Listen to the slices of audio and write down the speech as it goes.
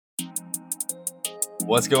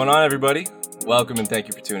What's going on, everybody? Welcome and thank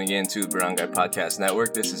you for tuning in to the Barangay Podcast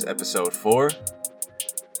Network. This is episode 4.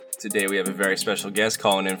 Today we have a very special guest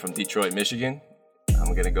calling in from Detroit, Michigan.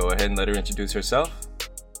 I'm going to go ahead and let her introduce herself.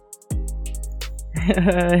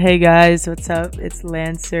 Hey guys, what's up? It's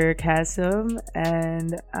Lancer Kasim,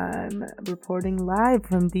 and I'm reporting live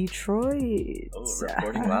from Detroit. Oh,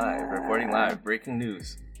 reporting live. Breaking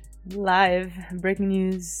news. Breaking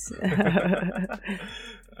news.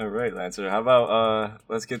 All right, Lancer. How about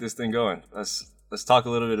let's get this thing going. Let's talk a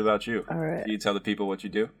little bit about you. All right. Can you tell the people what you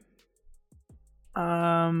do?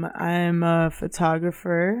 I'm a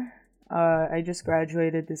photographer. I just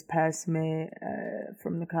graduated this past May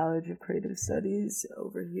from the College of Creative Studies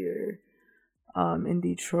over here in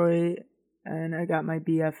Detroit, and I got my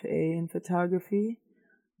BFA in photography.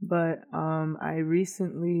 But I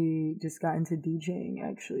recently just got into DJing,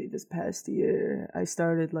 actually, this past year. I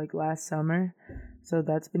started last summer, so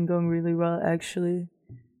that's been going really well, actually,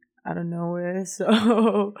 out of nowhere.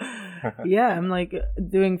 So yeah, I'm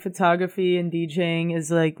doing photography and DJing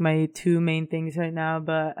is my two main things right now,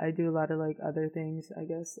 but I do a lot of other things, I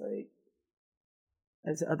guess,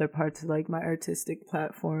 as other parts of my artistic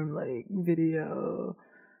platform, video,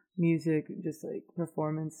 music, just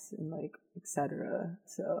performance and etc.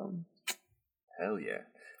 So hell yeah,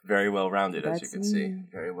 very well rounded, as you can see.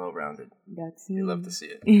 Very well rounded. That's me. You love to see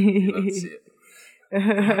it. You love to see it.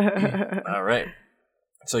 All right.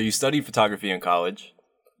 So you studied photography in college.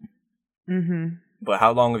 Mm-hmm. But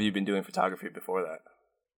how long have you been doing photography before that?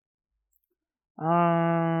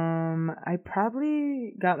 I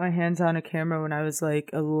probably got my hands on a camera when I was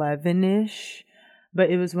 11-ish, but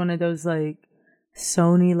it was one of those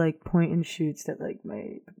Sony point and shoots that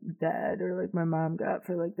my dad or my mom got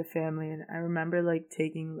for the family, and I remember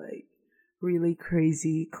taking really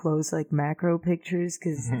crazy close macro pictures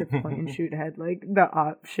because the point and shoot had the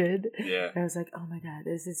option. Yeah. And I was oh my god,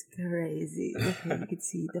 this is crazy. Okay, you could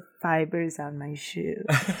see the fibers on my shoe.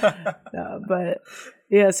 But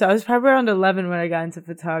yeah, so I was probably around 11 when I got into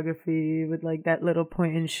photography with that little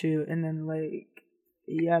point and shoot, and then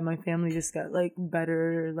yeah, my family just got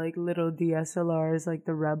better little DSLRs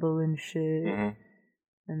the Rebel and shit. Mm-hmm.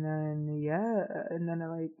 And then yeah, and then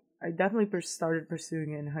I definitely started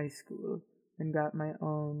pursuing it in high school and got my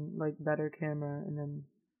own better camera, and then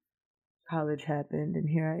college happened and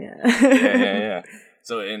here I am. Yeah.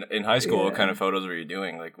 So in high school, What kind of photos were you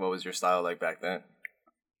doing? What was your style back then?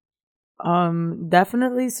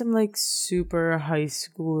 Definitely some super high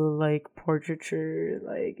school portraiture,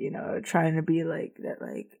 trying to be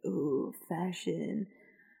that ooh, fashion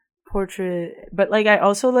portrait. But I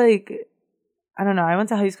also I don't know, I went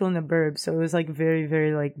to high school in the burbs, so it was very,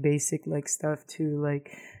 very basic stuff too,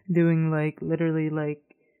 doing literally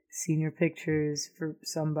senior pictures for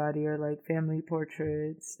somebody or family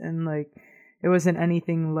portraits, and it wasn't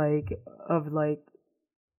anything of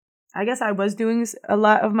I guess I was doing a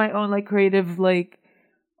lot of my own creative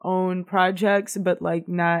own projects, but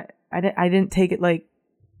not I didn't take it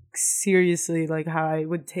seriously how I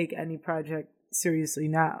would take any project seriously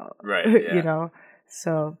now. Right. Yeah. You know.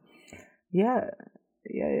 So yeah.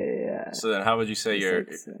 So then how would you say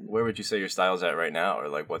where would you say your style's at right now, or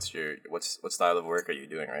what style of work are you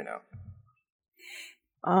doing right now?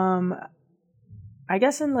 I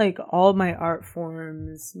guess in all my art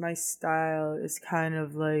forms, my style is kind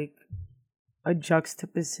of a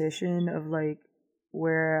juxtaposition of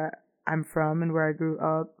where I'm from and where I grew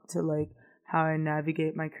up to how I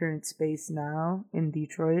navigate my current space now in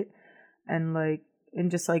Detroit, and in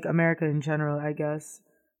just America in general, I guess,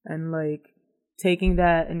 and taking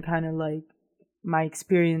that and kind of my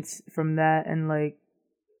experience from that and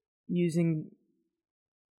using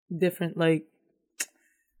different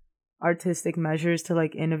artistic measures to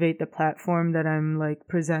innovate the platform that I'm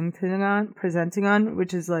presenting on,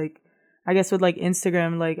 which is I guess with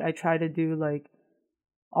Instagram, I try to do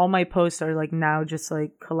all my posts are now just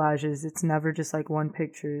collages. It's never just one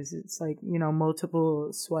pictures. It's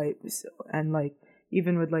multiple swipes, and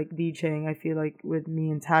even with DJing, I feel with me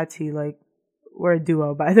and Tati, we're a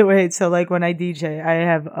duo, by the way. So when I DJ, I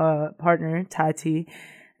have a partner, Tati,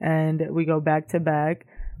 and we go back to back.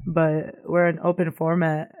 But we're an open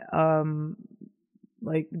format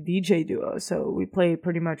DJ duo, so we play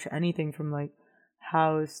pretty much anything from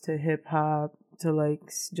house to hip hop to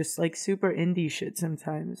just super indie shit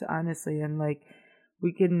sometimes, honestly, and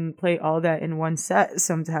we can play all that in one set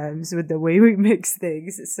sometimes with the way we mix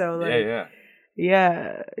things. So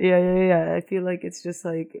yeah. I feel it's just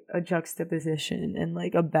a juxtaposition and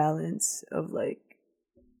a balance of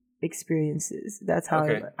experiences. That's how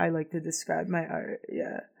I like to describe my art.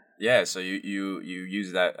 Yeah. Yeah, so you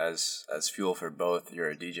use that as fuel for both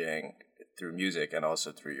your DJing through music and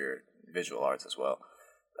also through your visual arts as well.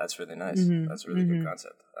 That's really nice. Mm-hmm. That's a really good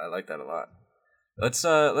concept. I like that a lot.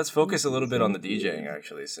 Let's focus a little bit on the DJing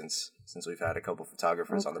actually, since we've had a couple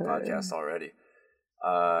photographers on the podcast already.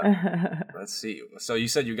 Let's see. So you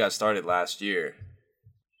said you got started last year.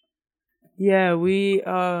 Yeah, we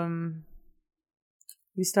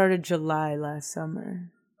started July last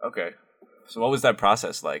summer. Okay. So what was that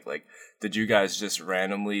process like? Like, did you guys just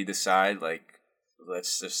randomly decide, like,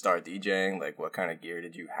 let's just start DJing? Like, what kind of gear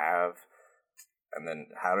did you have? And then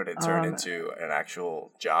how did it turn into an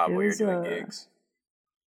actual job where you're doing gigs?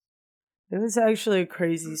 It was actually a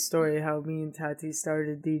crazy story how me and Tati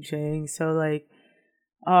started DJing. So, like,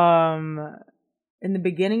 in the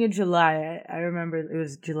beginning of July, I remember it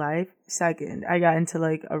was July 2nd, I got into,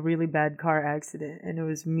 like, a really bad car accident. And it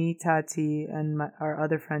was me, Tati, and our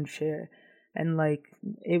other friend, Cher. And, like,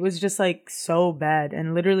 it was just, like, so bad.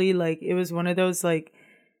 And literally, like, it was one of those, like,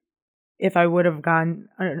 if I would have gone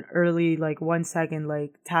early, like, 1 second,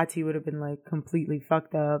 like, Tati would have been, like, completely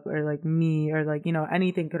fucked up. Or, like, me. Or, like, you know,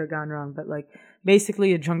 anything could have gone wrong. But, like,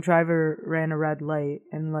 basically a drunk driver ran a red light.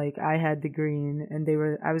 And, like, I had the green. And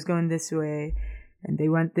I was going this way. And they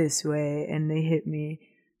went this way. And they hit me.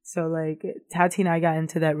 So, like, Tati and I got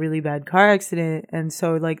into that really bad car accident. And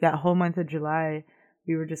so, like, that whole month of July,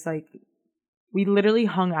 we were just, like, we literally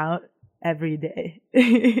hung out every day.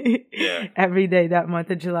 Yeah. Every day that month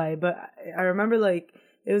of July. But I remember, like,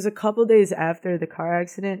 it was a couple days after the car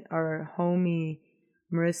accident, our homie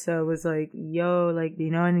Marissa was like, yo, like, do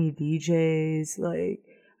you know any DJs? Like,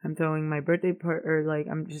 I'm throwing my birthday party, or, like,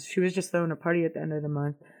 she was just throwing a party at the end of the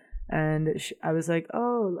month. And I was like,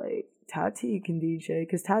 oh, like, Tati can DJ.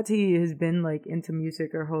 Because Tati has been, like, into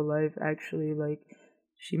music her whole life, actually. Like,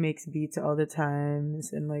 she makes beats all the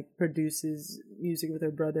times and, like, produces music with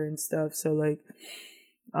her brother and stuff. So, like,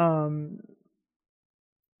 I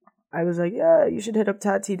was like, yeah, you should hit up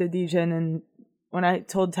Tati to DJ. And then when I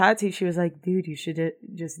told Tati, she was like, dude, you should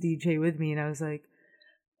just DJ with me. And I was like,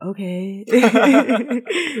 okay.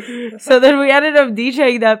 So then we ended up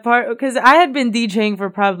DJing that part. Because I had been DJing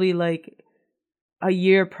for probably, like, a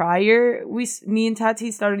year prior. Me and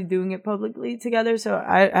Tati started doing it publicly together. So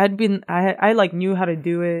I like knew how to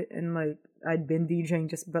do it, and, like, I'd been DJing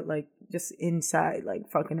just inside, like,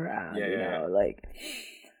 fucking around, you know, like.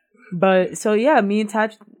 But so yeah, me and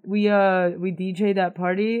Tati, we DJed that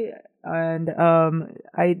party, and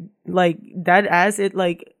I, like, that ass, it,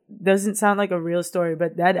 like, doesn't sound like a real story,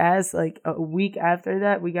 but that ass, like, a week after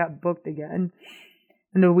that, we got booked again.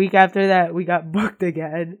 And the week after that, we got booked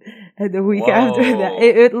again. And the week after that,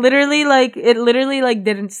 it literally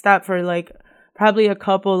didn't stop for, like, probably a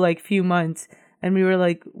couple, like, few months. And we were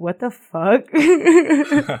like, what the fuck?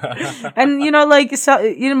 And, you know, like, so,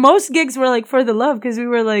 you know, most gigs were, like, for the love, because we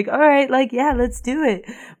were like, all right, like, yeah, let's do it.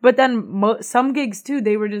 But then some gigs too,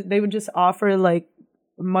 they would just offer, like,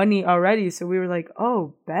 money already. So we were like,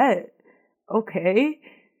 oh, bet. Okay.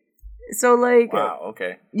 So, like, wow,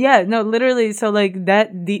 okay. Yeah, no, literally. So, like,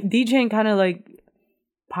 that DJing kind of, like,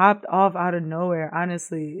 popped off out of nowhere,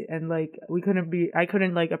 honestly. And, like, I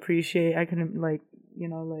couldn't, like, appreciate, I couldn't, like, you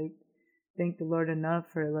know, like, thank the Lord enough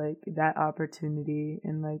for, like, that opportunity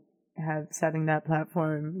and, like, setting that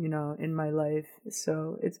platform, you know, in my life.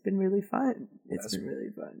 So it's been really fun. It's been really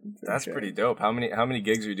fun. That's pretty dope. How many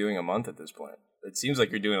gigs are you doing a month at this point? It seems like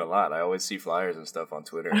you're doing a lot. I always see flyers and stuff on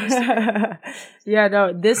Twitter. Yeah,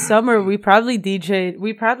 no, this summer we probably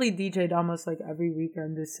DJ'd almost, like, every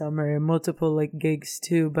weekend this summer, and multiple, like, gigs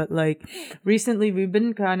too. But, like, recently we've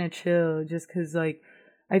been kind of chill, just because, like,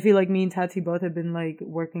 I feel like me and Tati both have been, like,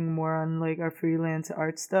 working more on, like, our freelance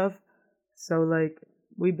art stuff. So, like,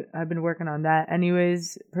 I've been working on that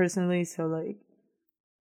anyways, personally. So, like,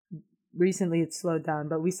 recently it's slowed down,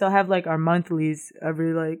 but we still have, like, our monthlies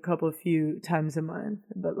every, like, few times a month.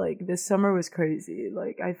 But, like, this summer was crazy.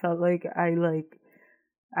 Like, I felt like it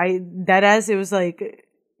was, like,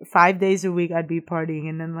 5 days a week I'd be partying,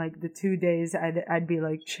 and then, like, the 2 days I'd be,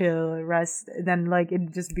 like, chill, rest, and then, like,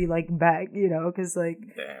 it'd just be, like, back, you know, because, like,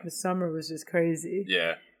 damn, the summer was just crazy.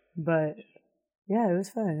 Yeah. But yeah, it was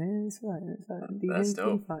fun. That's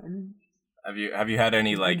dope. Fun. Have you had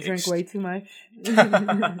any, like, drink way too much?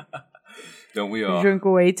 Don't we all? Drink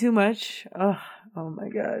way too much. Oh my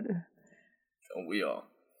god. Don't we all?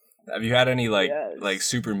 Have you had any, like, Yes. like,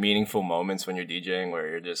 super meaningful moments when you're DJing where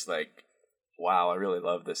you're just like, wow, I really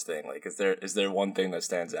love this thing? Like, is there one thing that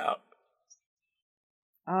stands out?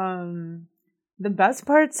 The best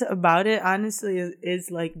parts about it, honestly, is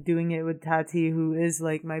like doing it with Tati, who is,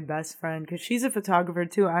 like, my best friend, because she's a photographer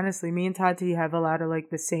too. Honestly, me and Tati have a lot of, like,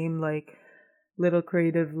 the same, like, little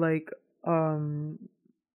creative, like,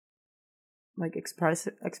 like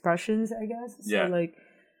expressions, I guess. Yeah. So like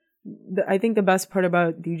I think the best part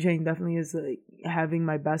about DJing definitely is like having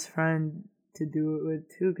my best friend to do it with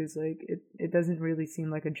too, because like it doesn't really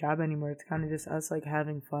seem like a job anymore. It's kind of just us like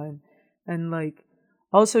having fun, and like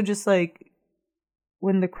also just like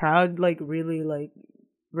when the crowd like really like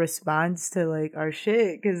responds to like our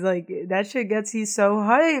shit, because like that shit gets you so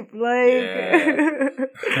hype, like Yeah.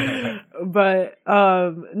 but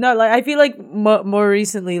no, like I feel like more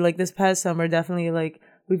recently, like this past summer, definitely like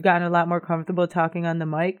we've gotten a lot more comfortable talking on the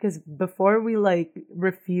mic, because before we like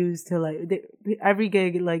refused to like every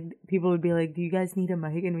gig, like people would be like, do you guys need a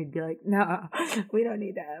mic? And we'd be like, no, we don't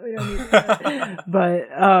need that. But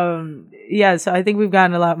yeah, so I think we've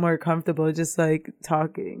gotten a lot more comfortable just like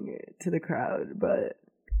talking to the crowd. But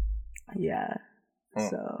yeah,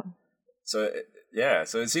 so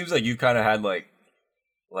it seems like you kind of had like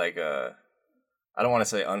I don't want to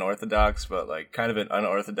say unorthodox, but like kind of an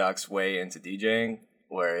unorthodox way into DJing,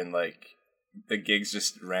 wherein like the gigs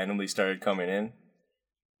just randomly started coming in.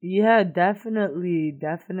 Yeah,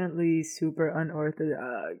 definitely super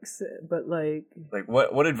unorthodox, but like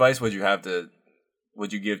what advice would you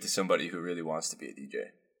give to somebody who really wants to be a DJ?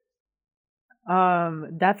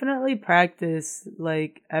 definitely practice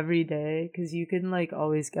like every day, because you can like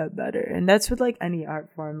always get better, and that's with like any art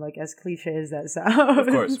form, like as cliche as that sounds.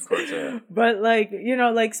 Of course, yeah. But like, you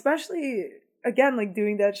know, like especially again, like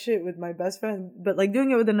doing that shit with my best friend, but like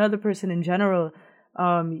doing it with another person in general.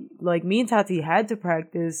 Like me and Tati had to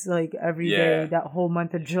practice like every day that whole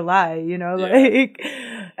month of July, you know, like,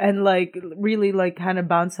 and like really like kind of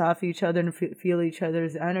bounce off each other and feel each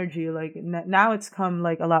other's energy. Like now it's come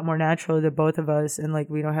like a lot more natural to both of us, and like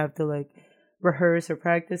we don't have to like rehearse or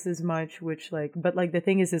practice as much, which like, but like the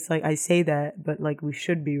thing is, it's like I say that, but like we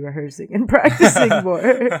should be rehearsing and practicing more.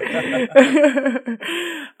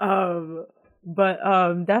 But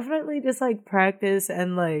definitely just like practice,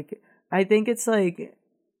 and like I think it's like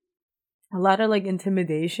a lot of like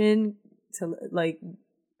intimidation to like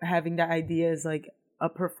having that idea as like a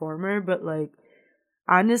performer, but like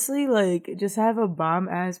honestly, like just have a bomb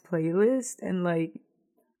ass playlist, and like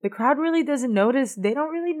the crowd really doesn't notice. They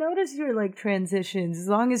don't really notice your like transitions, as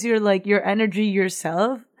long as you're like your energy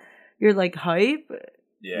yourself, you're like hype.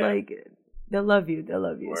 Yeah, like they'll love you.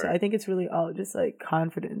 Word. So I think it's really all just like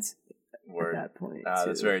confidence. Word. At that point,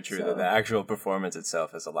 that's very true. So. The actual performance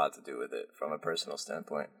itself has a lot to do with it from a personal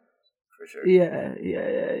standpoint, for sure. Yeah.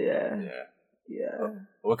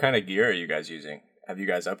 What kind of gear are you guys using? Have you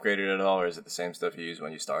guys upgraded at all, or is it the same stuff you used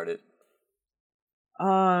when you started?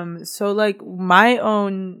 So like my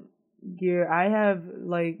own gear, I have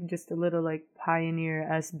like just a little like Pioneer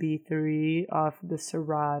SB3 off the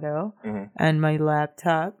Serato, and my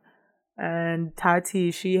laptop. And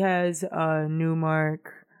Tati, she has a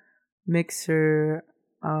Newmark mixer.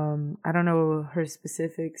 I don't know her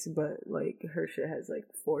specifics, but like her shit has like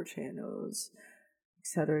 4 channels,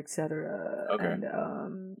 etc. Okay.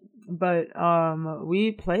 And but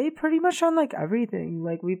we play pretty much on like everything.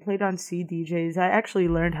 Like we played on CDJs. I actually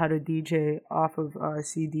learned how to DJ off of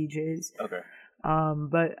CDJs. Okay.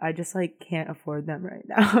 But I just like can't afford them right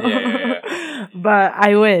now. Yeah. But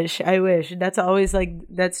I wish. That's always like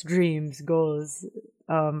that's dreams, goals,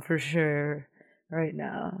 for sure. Right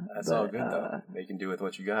now. That's all good though. They can do with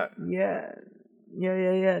what you got. Yeah.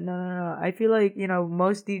 No. I feel like, you know,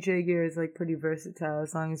 most DJ gear is like pretty versatile,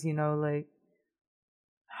 as long as you know like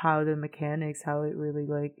how the mechanics, how it really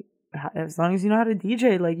like, as long as you know how to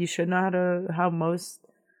DJ, like you should know how most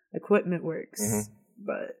equipment works.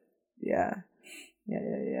 But yeah.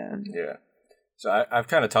 So I've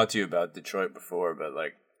kind of talked to you about Detroit before, but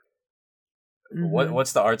like,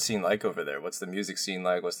 what's the art scene like over there? What's the music scene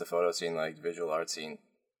like? What's the photo scene like? Visual art scene?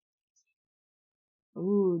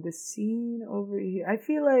 Ooh, the scene over here. I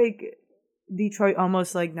feel like Detroit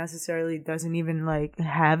almost like necessarily doesn't even like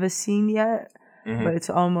have a scene yet, but it's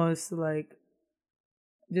almost like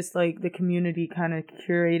just like the community kind of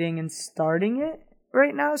curating and starting it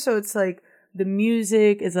right now. So it's like the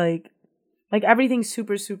music is like everything's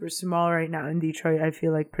super, super small right now in Detroit, I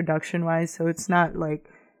feel like production wise. So it's not like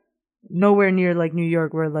nowhere near like New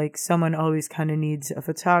York, where like someone always kind of needs a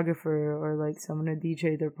photographer or like someone to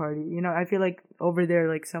DJ their party. You know, I feel like over there,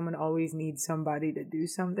 like someone always needs somebody to do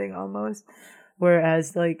something almost.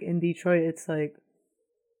 Whereas like in Detroit, it's like,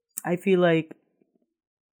 I feel like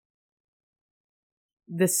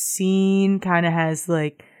the scene kind of has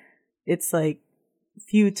like, it's like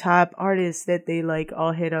few top artists that they like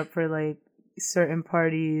all hit up for like certain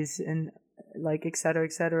parties and like et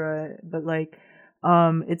cetera. But like,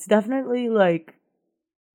 it's definitely like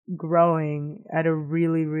growing at a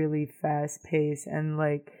really, really fast pace, and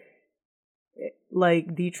like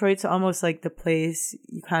like Detroit's almost like the place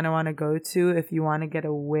you kind of want to go to if you want to get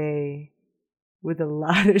away with a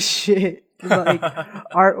lot of shit, like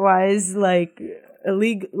art wise, like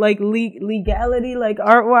legality, like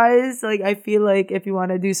art wise. Like I feel like if you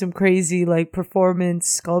want to do some crazy like performance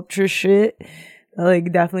sculpture shit,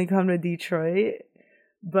 like definitely come to Detroit.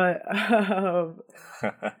 But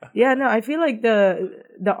yeah, no, I feel like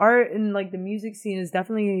the art and like the music scene is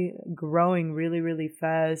definitely growing really, really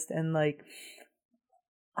fast, and like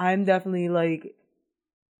I'm definitely like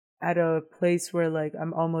at a place where like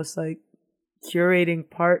I'm almost like curating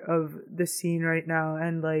part of the scene right now,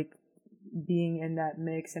 and like being in that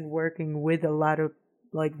mix and working with a lot of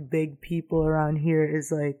like big people around here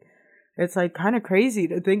is like, it's like kind of crazy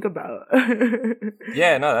to think about.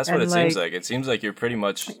 Yeah, no, that's what And it seems like. It seems like you're pretty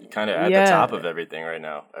much kind of at the top of everything right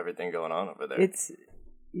now. Everything going on over there. It's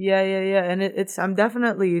yeah, and it's I'm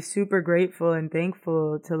definitely super grateful and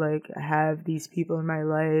thankful to like have these people in my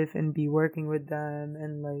life and be working with them,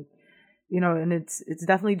 and like, you know, and it's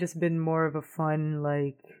definitely just been more of a fun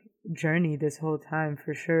like journey this whole time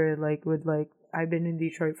for sure. Like with like I've been in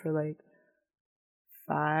Detroit for like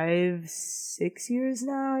 5-6 years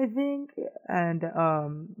now, I think. And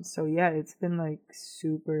so yeah, it's been a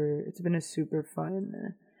super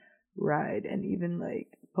fun ride. And even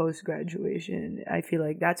like post graduation, I feel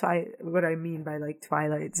like that's what I mean by like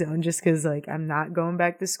Twilight Zone, just because like I'm not going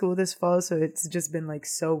back to school this fall, so it's just been like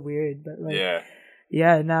so weird. But like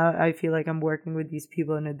yeah, now I feel like I'm working with these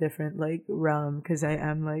people in a different like realm because I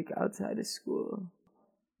am like outside of school.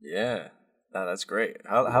 Yeah, no, that's great.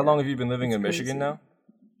 How long have you been living in Michigan now?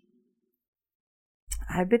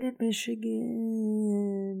 I've been in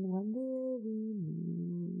Michigan. When did we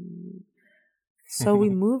move? So we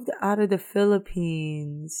moved out of the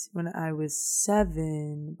Philippines when I was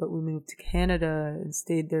 7, but we moved to Canada and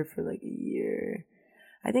stayed there for like a year.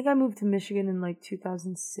 I think I moved to Michigan in like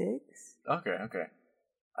 2006. Okay.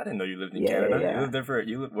 I didn't know you lived in Canada. Yeah. You lived there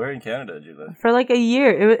where in Canada did you live? For like a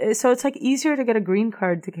year. So it's like easier to get a green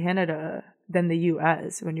card to Canada than the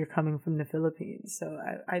U.S. when you're coming from the Philippines. So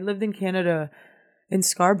I lived in Canada in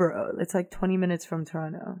Scarborough. It's like 20 minutes from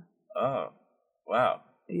Toronto. Oh, wow.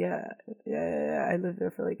 Yeah. I lived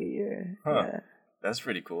there for like a year. Huh. Yeah. That's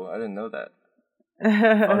pretty cool. I didn't know that.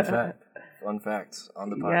 Fun facts on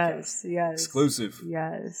the podcast. Yes. Exclusive.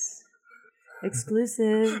 Yes.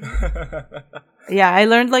 Exclusive. Yeah, I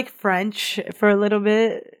learned like French for a little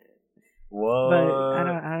bit. What? But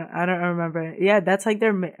I don't remember. Yeah, that's like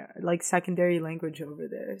their like secondary language over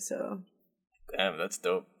there. So. Damn, that's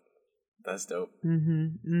dope. That's dope.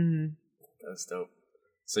 Mm-hmm. That's dope.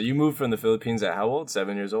 So you moved from the Philippines at how old?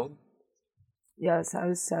 7 years old? Yes, I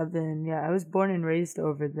was 7. Yeah, I was born and raised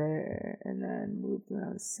over there, and then moved when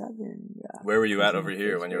I was 7. Yeah. Where were you at over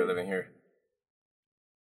here when you were living here?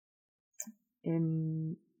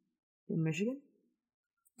 In Michigan?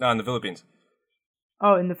 No, in the Philippines.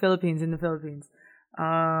 Oh, in the Philippines.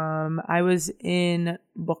 I was in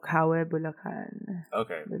Bocaue, Bulacan.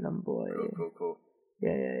 Okay. Lilamboy. Cool.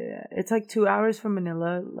 Yeah. It's like 2 hours from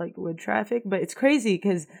Manila, like with traffic, but it's crazy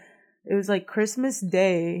because it was like Christmas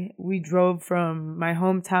Day. We drove from my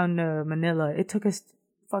hometown to Manila. It took us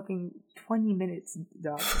fucking 20 minutes,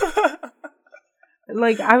 dog.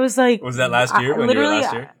 Like I was like, was that last year? When you were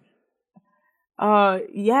last year?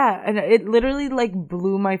 Yeah, and it literally like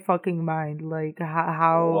blew my fucking mind, like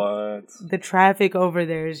how the traffic over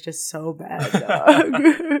there is just so bad, dog.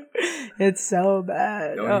 It's so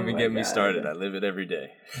bad. Don't even get me started. I live it every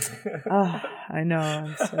day. I know.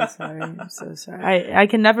 I'm so sorry. I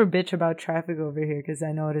can never bitch about traffic over here because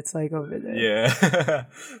I know what it's like over there. Yeah,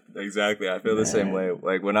 exactly. I feel the same way.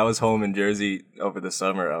 Like when I was home in Jersey over the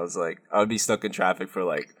summer, I would be stuck in traffic for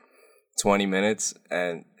like 20 minutes,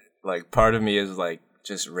 and like part of me is like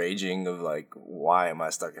just raging of like, why am I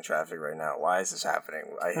stuck in traffic right now? Why is this happening?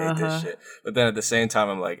 I hate this shit. But then at the same time,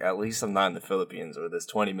 I'm like, at least I'm not in the Philippines where this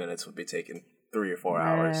 20 minutes would be taking 3 or 4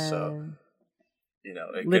 hours. So, you know,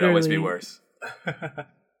 it could always be worse.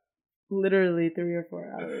 Literally 3 or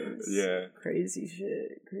 4 hours. Yeah. Crazy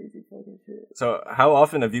shit. Crazy fucking shit. So how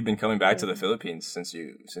often have you been coming back to the Philippines since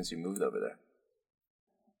you moved over there?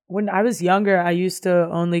 When I was younger, I used to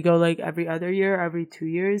only go like every other year, every 2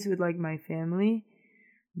 years with like my family.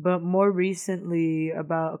 But more recently,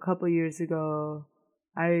 about a couple years ago,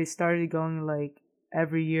 I started going like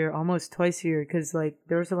every year, almost twice a year, because like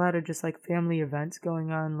there was a lot of just like family events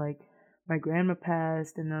going on. Like my grandma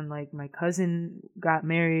passed, and then like my cousin got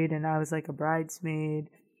married, and I was like a bridesmaid.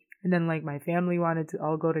 And then like my family wanted to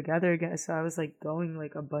all go together again, so I was like going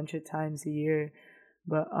like a bunch of times a year.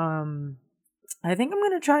 But I think I'm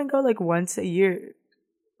gonna try and go like once a year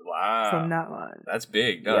Wow. From now on. That's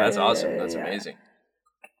big. No, that's awesome. That's amazing.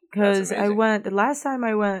 Because I went, the last time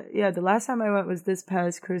I went was this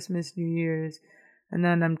past Christmas, New Year's. And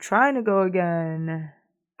then I'm trying to go again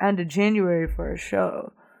end of January for a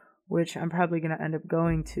show, which I'm probably going to end up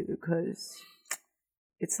going to because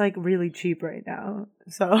it's like really cheap right now.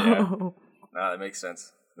 So. Yeah. No, that makes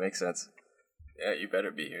sense. Makes sense. Yeah, you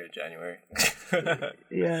better be here in January.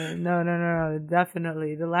 Yeah, no,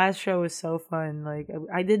 definitely. The last show was so fun. Like,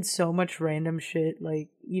 I did so much random shit. Like,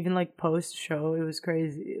 even like post show, it was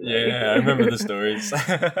crazy. Like, yeah, I remember the stories.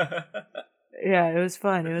 Yeah, it was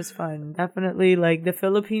fun. It was fun. Definitely, like the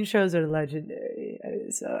Philippine shows are legendary,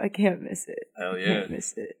 so I can't miss it. Hell yeah, can't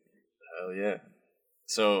miss it. Hell yeah.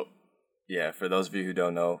 So, yeah, for those of you who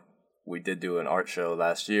don't know, we did do an art show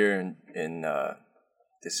last year in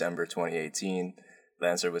December 2018.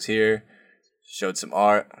 Lancer was here, showed some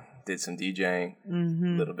art, did some DJing,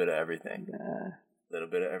 a little bit of everything. Yeah. Little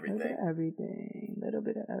bit of everything. Little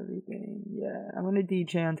bit of everything. Yeah, I want to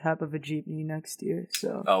DJ on top of a jeepney next year.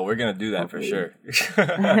 So. Oh, we're gonna do that hopefully. For sure. We're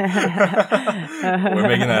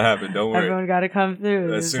making that happen. Don't worry. Everyone got to come through.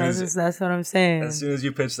 That's what I'm saying. As soon as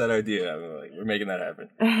you pitch that idea, I'm like, we're making that happen.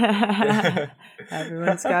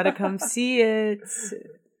 Everyone's got to come see it.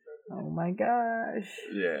 Oh my gosh.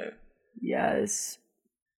 Yeah. Yes.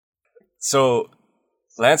 So,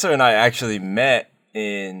 Lancer and I actually met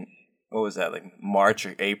in. What was that, like March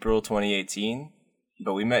or April 2018?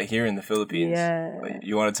 But we met here in the Philippines. Yeah.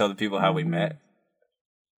 You want to tell the people how we met?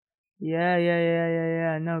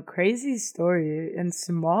 Yeah. No, crazy story and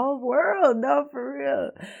small world. No, for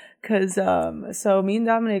real. Cause so me and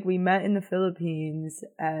Dominic, we met in the Philippines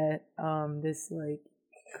at this like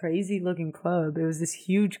crazy looking club. It was this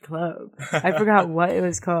huge club. I forgot what it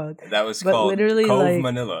was called. That was called literally Cove like,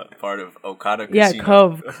 Manila, part of Okada Casino. Yeah,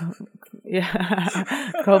 Cove.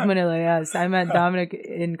 Yeah, Cove Manila. Yes, I met Dominic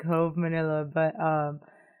in Cove Manila, but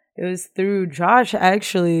it was through Josh.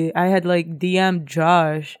 Actually, I had like DM'd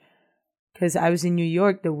Josh because I was in New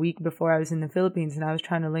York the week before I was in the Philippines, and I was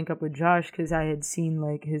trying to link up with Josh because I had seen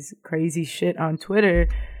like his crazy shit on Twitter,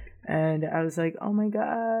 and I was like, oh my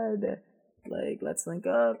god. Like, let's link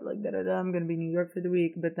up, like, I'm gonna be in New York for the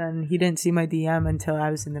week. But then he didn't see my DM until I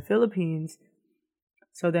was in the Philippines.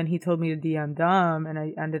 So then he told me to DM Dom, and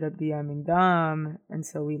I ended up DMing Dom. And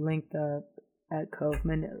so we linked up at Cove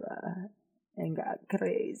Manila and got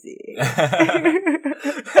crazy.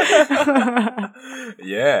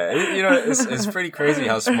 Yeah, it's pretty crazy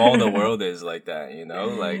how small the world is like that,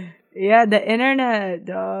 like... Yeah, the internet,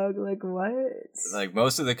 dog. Like, what? Like,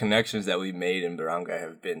 most of the connections that we made in Barangay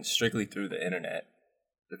have been strictly through the internet.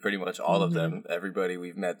 Pretty much all of them. Everybody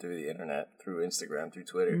we've met through the internet, through Instagram, through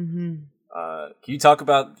Twitter. Can you talk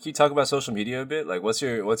about social media a bit? Like, what's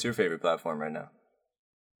your favorite platform right now?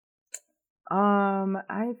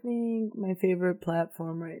 I think my favorite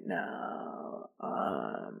platform right now,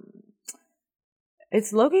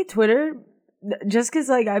 it's low-key Twitter. Just cause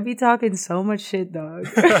like I be talking so much shit, dog.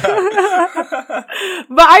 But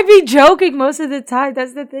I be joking most of the time.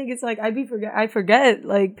 That's the thing. It's like I forget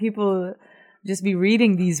like people just be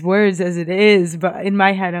reading these words as it is, but in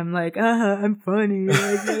my head I'm like, I'm funny.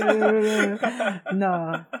 Like,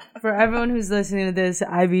 no. For everyone who's listening to this,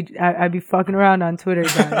 I be fucking around on Twitter,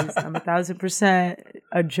 guys. I'm 1,000%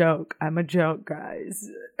 a joke. I'm a joke, guys.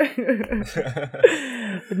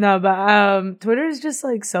 No, but Twitter is just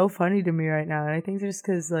like so funny to me right now, and I think just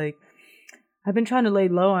because like I've been trying to lay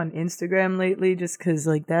low on Instagram lately, just because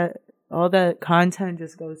like that all that content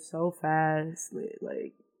just goes so fast,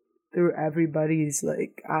 like through everybody's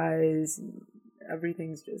like eyes, and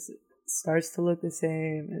everything's just starts to look the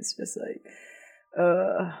same. It's just like,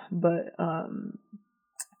 but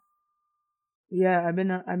yeah, I've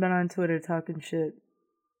been on Twitter talking shit.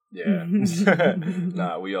 Yeah.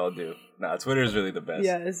 Nah, we all do. Nah, Twitter is really the best.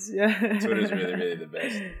 Yes, yeah. Twitter is really, really the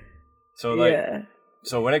best. So, like,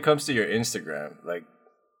 So when it comes to your Instagram, like,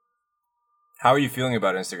 how are you feeling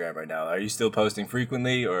about Instagram right now? Are you still posting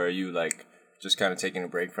frequently, or are you, like, just kind of taking a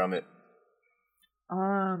break from it?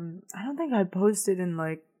 I don't think I posted in,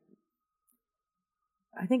 like,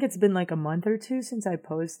 I think it's been, like, a month or two since I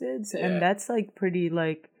posted, and that's, like, pretty,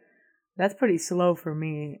 like, that's pretty slow for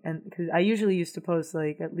me, and because I usually used to post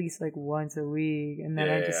like at least like once a week, and then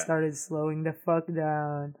I just started slowing the fuck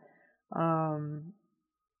down.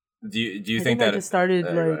 Do you think that I just started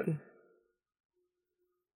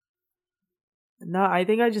No, I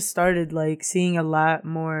think I just started like seeing a lot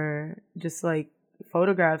more. Just like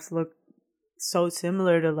photographs look so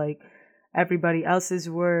similar to like everybody else's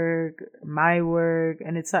work, my work,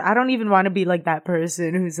 and it's like I don't even want to be like that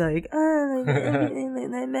person who's like, oh,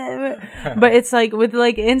 but it's like with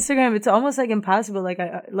like Instagram, it's almost like impossible. Like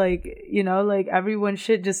I like like everyone's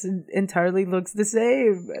shit just entirely looks the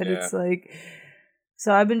same, and it's like,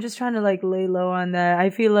 so I've been just trying to like lay low on that.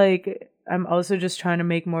 I feel like I'm also just trying to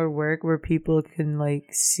make more work where people can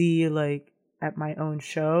like see like at my own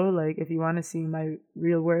show, like if you want to see my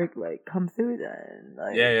real work, like come through then.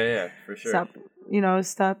 Like, yeah, for sure.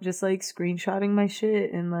 Stop just like screenshotting my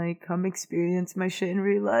shit and like come experience my shit in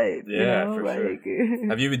real life. Yeah, for like, sure.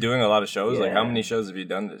 Have you been doing a lot of shows? Like how many shows have you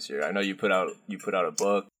done this year? I know you put out a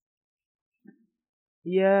book.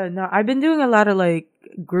 Yeah, no, I've been doing a lot of like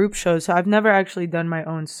group shows. So I've never actually done my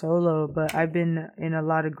own solo, but I've been in a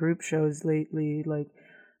lot of group shows lately. Like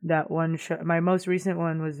that one show, my most recent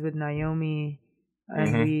one was with Naomi,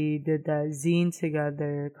 and we did that zine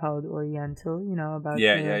together called Oriental, about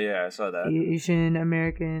I saw that. Asian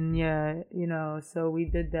American, so we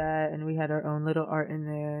did that, and we had our own little art in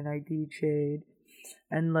there, and I DJ'd,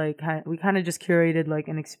 and like we kind of just curated like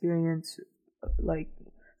an experience, like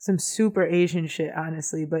some super Asian shit,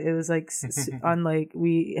 honestly, but it was like on like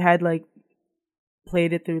we had like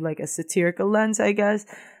played it through like a satirical lens, I guess,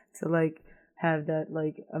 to like have that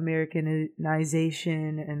like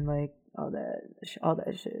Americanization and like all that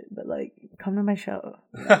shit. But like, come to my show,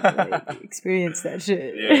 like, experience that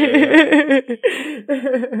shit.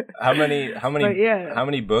 How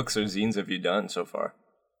many books or zines have you done so far?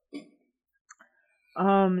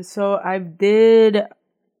 So I did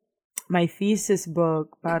my thesis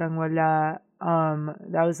book, Parang Wala.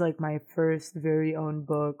 That was like my first very own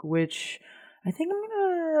book, which I think I'm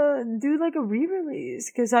gonna do like a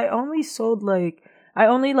re-release, because I only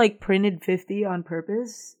printed 50 on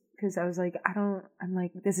purpose, because I was like, I'm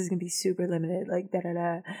like, this is gonna be super limited, like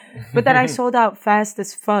da-da-da. But then I sold out fast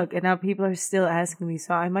as fuck, and now people are still asking me,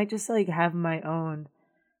 so I might just like have my own.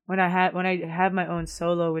 When I have my own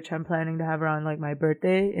solo, which I'm planning to have around like my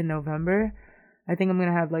birthday in November, I think I'm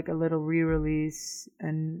gonna have like a little re-release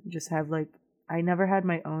and just have like, I never had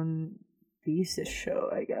my own thesis show,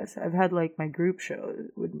 I guess. I've had like my group show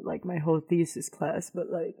with like my whole thesis class, but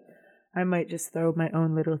like I might just throw my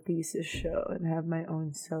own little thesis show and have my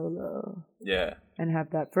own solo. Yeah. And have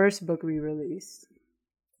that first book re-released.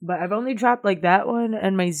 But I've only dropped like that one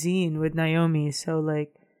and my zine with Naomi, so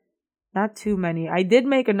like not too many. I did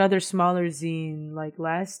make another smaller zine like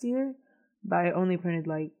last year, but I only printed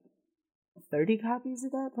like 30 copies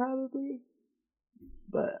of that probably.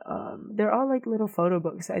 But they're all like little photo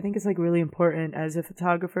books. I think it's like really important as a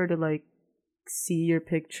photographer to like see your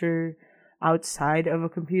picture outside of a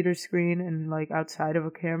computer screen and like outside of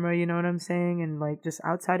a camera, you know what I'm saying? And like just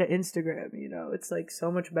outside of Instagram, it's like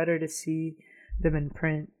so much better to see them in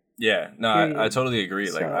print. Yeah, no, I totally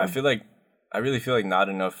agree. Like I really feel like not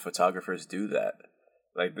enough photographers do that.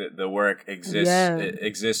 Like the work exists, it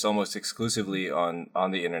exists almost exclusively on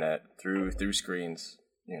the internet through screens,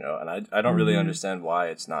 and I don't really understand why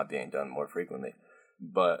it's not being done more frequently.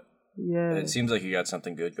 But it seems like you got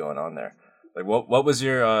something good going on there. Like what was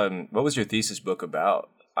your thesis book about?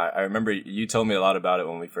 I remember you told me a lot about it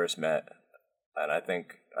when we first met, and I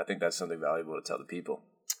think that's something valuable to tell the people.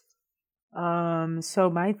 So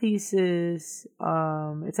my thesis,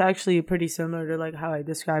 it's actually pretty similar to like how I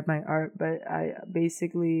describe my art, but I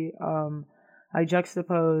basically, I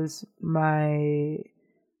juxtapose my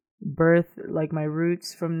birth, like my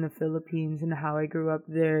roots from the Philippines and how I grew up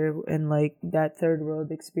there and like that third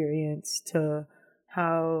world experience to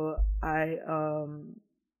how I,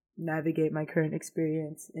 navigate my current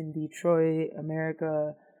experience in Detroit,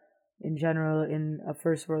 America in general, in a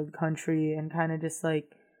first world country, and kind of just like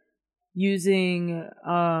using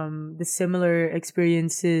the similar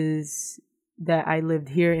experiences that I lived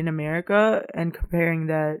here in America and comparing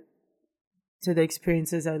that to the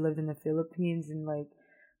experiences I lived in the Philippines, and like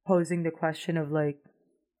posing the question of like,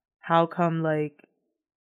 how come like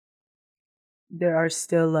there are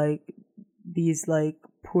still like these like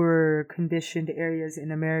poor conditioned areas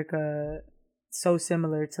in America so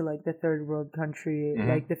similar to like the third world country,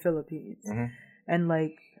 like the Philippines, and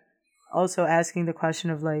like also asking the question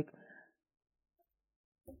of like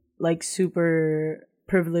super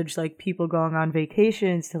privileged like people going on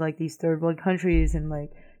vacations to like these third world countries and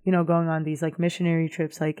like going on these like missionary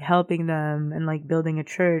trips, like helping them and like building a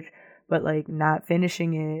church, but like not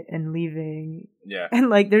finishing it and leaving, and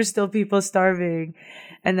like there's still people starving,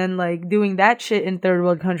 and then like doing that shit in third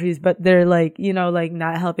world countries, but they're like like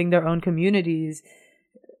not helping their own communities,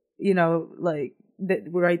 like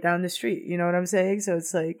right down the street, you know what I'm saying? So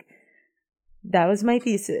it's like that was my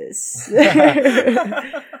thesis.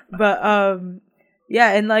 But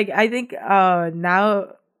Yeah, and like I think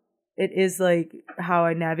now it is like how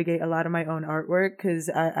I navigate a lot of my own artwork, because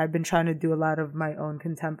I've been trying to do a lot of my own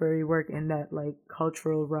contemporary work in that like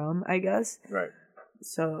cultural realm, I guess. Right.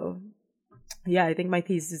 So yeah, I think my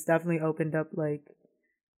thesis definitely opened up like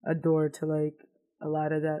a door to like a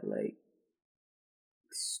lot of that like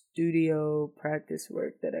studio practice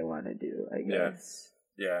work that I want to do, I guess.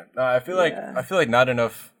 Yeah. No, I feel like not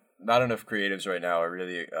enough creatives right now are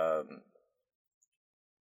really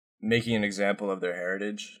making an example of their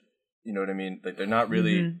heritage. You know what I mean? Like they're not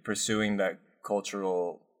really pursuing the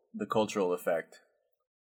cultural effect.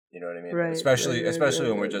 You know what I mean? Right, Especially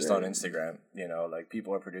when we're just on right. Instagram. You know, like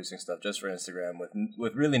people are producing stuff just for Instagram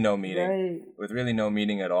with really no meaning, Right. with really no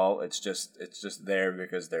meaning at all. It's just there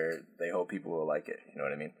because they hope people will like it. You know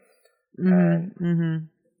what I mean? And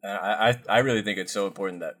I really think it's so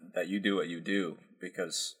important that you do what you do,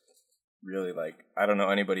 because really, like, I don't know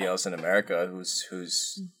anybody else in America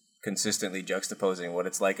who's consistently juxtaposing what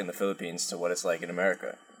it's like in the Philippines to what it's like in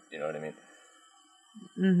America. You know what I mean?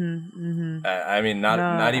 I mean,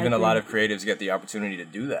 not even a lot of creatives get the opportunity to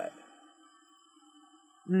do that.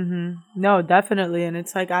 No, definitely. And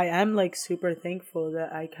it's like I am like super thankful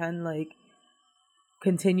that I can like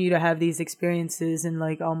continue to have these experiences and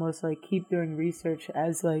like almost like keep doing research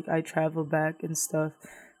as like I travel back and stuff,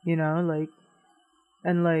 you know, like.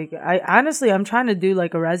 And like I'm trying to do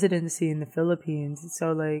like a residency in the Philippines.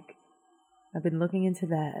 So like I've been looking into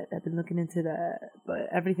that. But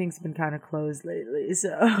everything's been kind of closed lately. So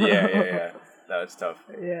Yeah. That's tough.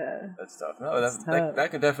 Yeah. That's tough. No, that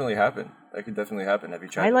could definitely happen. Have you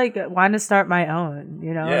tried? I like want to start my own,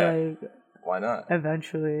 you know, like why not?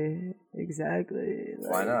 Eventually. Exactly.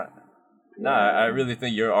 Like, why not? No, I really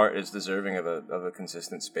think your art is deserving of a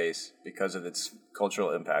consistent space because of its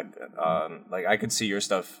cultural impact. Like I could see your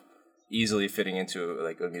stuff easily fitting into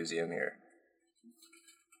like a museum here.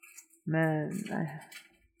 Man,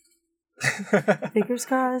 fingers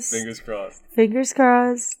crossed. Fingers crossed. Fingers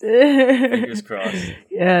crossed. Fingers crossed.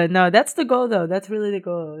 Yeah, no, that's the goal though. That's really the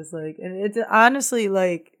goal. It's like, and it's honestly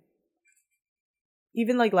like,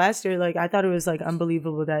 even like last year, like I thought it was like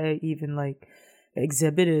unbelievable that I even like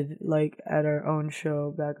exhibited like at our own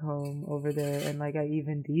show back home over there, and like I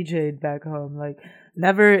even DJ'd back home. Like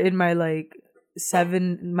never in my like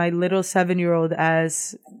my little 7-year-old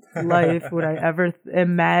ass life would I ever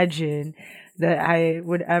imagine that I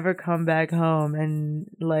would ever come back home and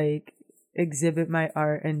like exhibit my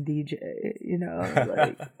art and DJ, you know,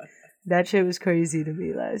 like that shit was crazy to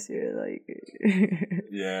me last year, like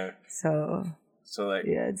yeah. So like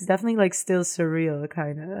yeah, it's definitely like still surreal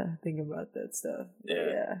kind of thinking about that stuff.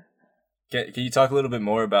 Yeah. Can you talk a little bit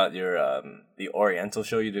more about your the Oriental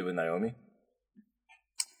show you did with Naomi?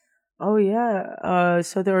 Oh yeah.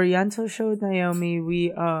 So the Oriental show with Naomi, we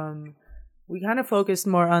kind of focused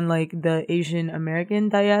more on like the Asian American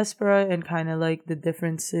diaspora and kind of like the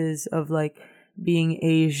differences of like being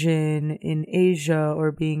Asian in Asia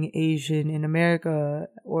or being Asian in America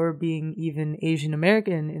or being even Asian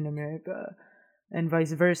American in America and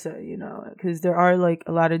vice versa, you know, because there are like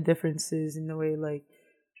a lot of differences in the way like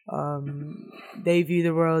they view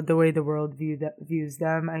the world, the way the world views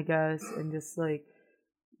them, I guess, and just like,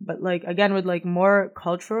 but like again with like more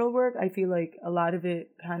cultural work, I feel like a lot of it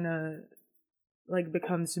kind of like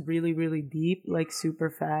becomes really really deep like super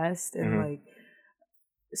fast, and like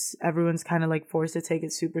everyone's kind of like forced to take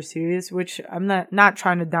it super serious, which I'm not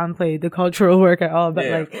trying to downplay the cultural work at all, but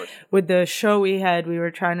like with the show we had, we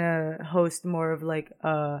were trying to host more of like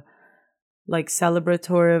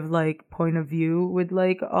celebratory of like point of view with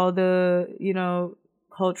like all the, you know,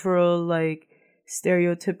 cultural like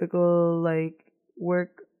stereotypical like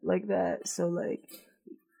work like that. So like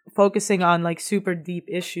focusing on like super deep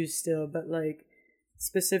issues still, but like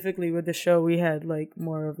specifically with the show we had like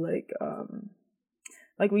more of like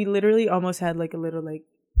we literally almost had like a little like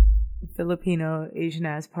Filipino Asian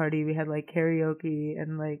ass party. We had like karaoke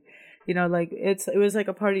and like, you know, like it was like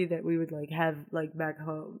a party that we would like have like back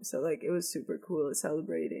home. So like it was super cool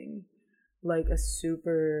celebrating like a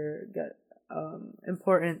super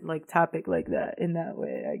important like topic like that in that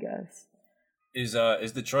way, I guess. Is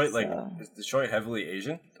Detroit is Detroit heavily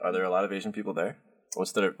Asian? Are there a lot of Asian people there?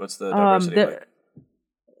 What's the diversity like?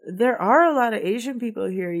 There are a lot of Asian people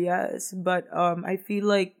here, yes, but I feel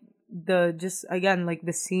like the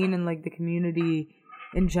scene and like the community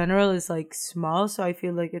in general is like small, so I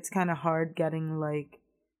feel like it's kind of hard getting like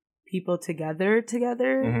people together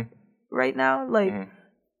right now. Like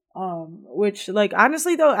Which like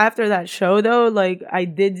honestly though, after that show though, like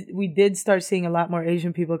we did start seeing a lot more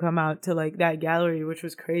Asian people come out to like that gallery, which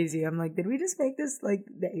was crazy. I'm like, did we just make this like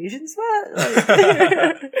the Asian spot?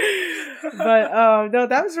 Like, but no,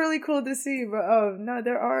 that was really cool to see. But no,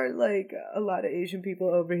 there are like a lot of Asian people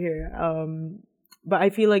over here. But I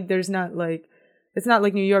feel like there's not like, it's not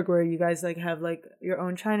like New York where you guys like have like your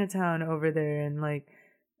own Chinatown over there and like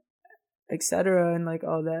etc. and like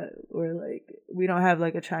all that. Where like we don't have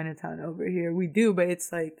like a Chinatown over here. We do, but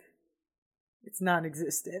it's like it's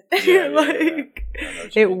non-existent. Like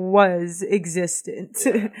it was existent.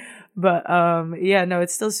 Yeah. But yeah, no,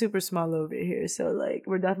 it's still super small over here. So like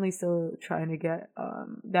we're definitely still trying to get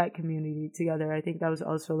that community together. I think that was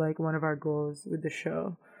also like one of our goals with the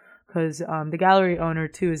show. Cause the gallery owner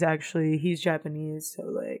too is actually, he's Japanese, so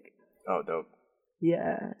like, oh dope.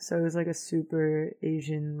 Yeah, so it was like a super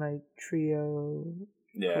Asian like trio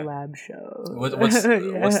collab show. What's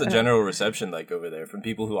the general reception like over there from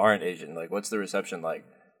people who aren't Asian? Like, what's the reception like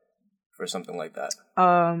for something like that?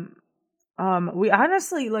 We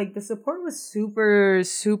honestly like the support was super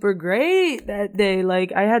super great that day.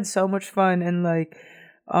 Like, I had so much fun and like,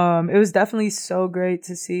 it was definitely so great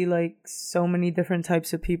to see like so many different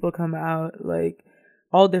types of people come out, like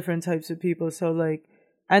all different types of people. So like.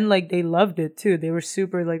 And, like, they loved it, too. They were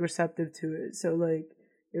super, like, receptive to it. So, like,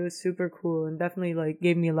 it was super cool and definitely, like,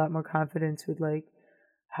 gave me a lot more confidence with, like,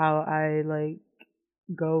 how I, like,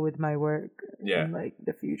 go with my work in, like,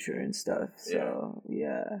 the future and stuff. So,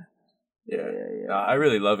 yeah. I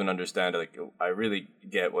really love and understand, like, I really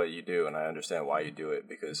get what you do and I understand why you do it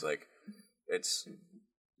because, like, it's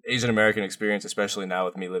Asian American experience, especially now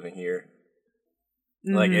with me living here.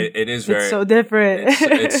 Like it is very. It's so different.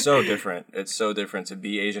 It's so different. It's so different to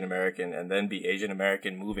be Asian American and then be Asian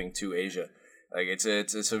American moving to Asia. Like it's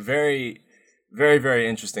a very, very, very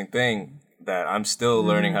interesting thing that I'm still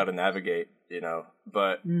learning how to navigate. You know,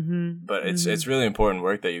 but it's really important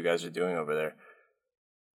work that you guys are doing over there.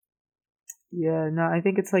 Yeah, no, I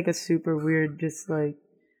think it's like a super weird, just like.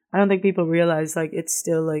 I don't think people realize like it's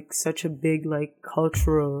still like such a big like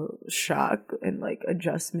cultural shock and like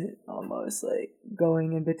adjustment almost, like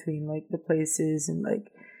going in between like the places and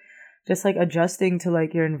like just like adjusting to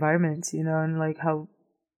like your environments, you know, and like how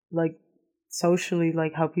like socially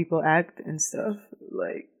like how people act and stuff.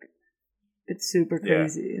 Like it's super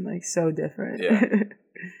crazy and like so different.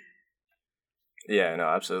 Yeah, no,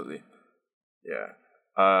 absolutely.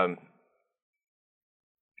 Yeah.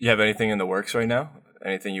 You have anything in the works right now?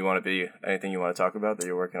 Anything you want to talk about that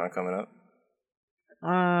you're working on coming up?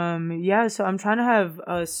 Yeah, so I'm trying to have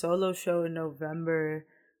a solo show in November,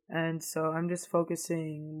 and so I'm just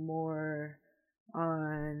focusing more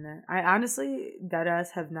on. I honestly,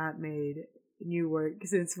 deadass, have not made new work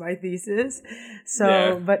since my thesis.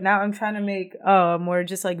 So, but now I'm trying to make more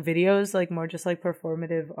just like videos, like more just like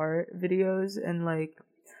performative art videos, and like.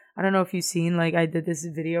 I don't know if you've seen, like, I did this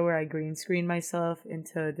video where I green screened myself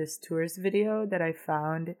into this tourist video that I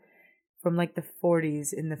found from, like, the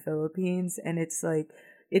 40s in the Philippines. And it's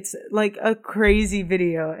like a crazy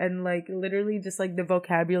video. And, like, literally just, like, the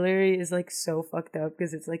vocabulary is, like, so fucked up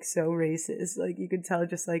because it's, like, so racist. Like, you can tell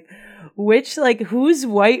just, like, whose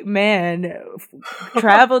white man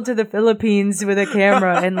traveled to the Philippines with a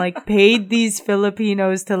camera and, like, paid these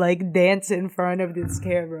Filipinos to, like, dance in front of this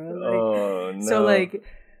camera. Like, oh, no. So, like...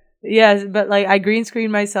 Yeah, but like I green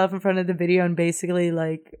screened myself in front of the video and basically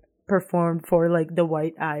like performed for like the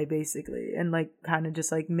white eye basically and like kind of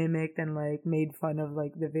just like mimicked and like made fun of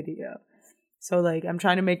like the video. So like I'm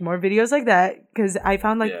trying to make more videos like that because I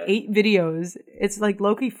found like 8 videos. It's like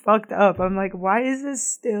low-key fucked up. I'm like, why is this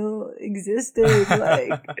still existing?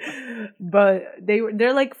 Like, but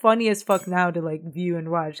they're like funny as fuck now to like view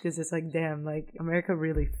and watch because it's like, damn, like America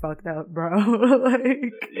really fucked up, bro.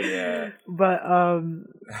 Like, But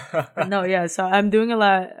no, yeah. So I'm doing a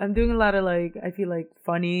lot of like I feel like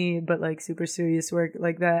funny but like super serious work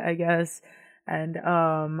like that, I guess. And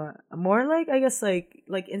more like I guess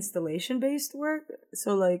like installation based work.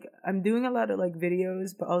 So like I'm doing a lot of like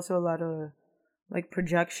videos but also a lot of like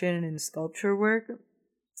projection and sculpture work.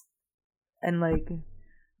 And like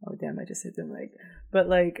oh damn, I just hit the mic. But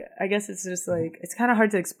like I guess it's just like it's kind of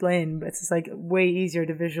hard to explain, but it's just like way easier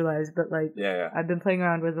to visualize. But like I've been playing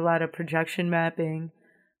around with a lot of projection mapping.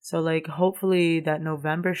 So, like, hopefully that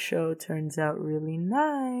November show turns out really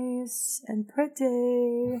nice and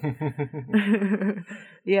pretty.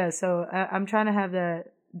 Yeah, so I'm trying to have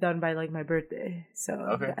that done by, like, my birthday.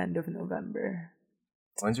 So, the end of November.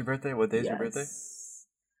 When's your birthday? What day is your birthday?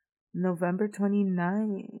 November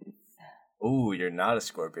 29th. Ooh, you're not a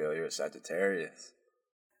Scorpio. You're a Sagittarius.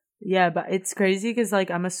 Yeah, but it's crazy because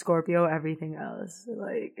like I'm a Scorpio, everything else.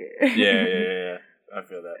 Like Yeah. I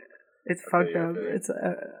feel that. it's fucked up. It's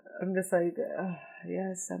I'm just like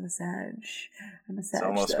yes, I'm a Sag. I'm a Sag. It's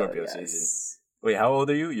almost though, Scorpio yes. season. Wait, how old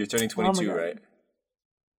are you? You're turning 22, right?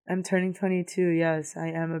 I'm turning 22. Yes, I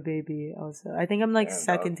am a baby. Also, I think I'm like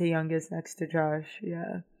second to youngest next to Josh.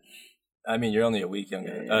 Yeah. I mean, you're only a week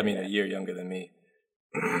younger. A year younger than me.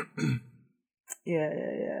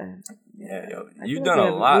 Yeah, yo, you've done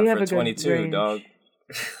a lot for 22, dog.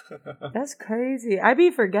 That's crazy. I be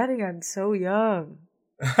forgetting I'm so young.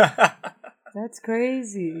 That's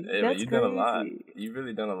crazy. Yeah, That's you've crazy. done a lot. You've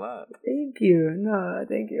really done a lot. Thank you. No,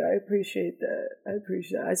 thank you. I appreciate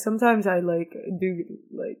that. Sometimes I like do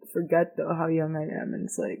like forget though how young I am, and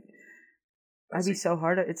it's like I'd be so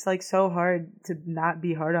hard. It's like so hard to not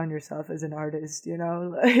be hard on yourself as an artist, you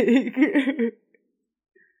know? Like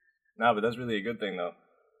no, but that's really a good thing though.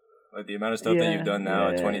 Like the amount of stuff that you've done now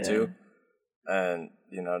at 22, and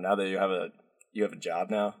you know now that you have a job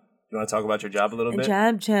now. You want to talk about your job a little bit?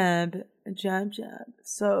 Job.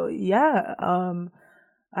 So yeah,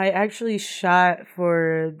 I actually shot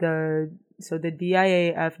for the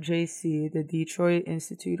DIAFJC, the Detroit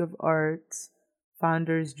Institute of Arts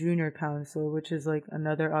Founders Junior Council, which is like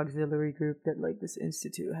another auxiliary group that like this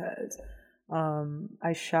institute has.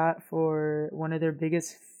 I shot for one of their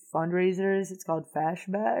biggest fundraisers. It's called Fash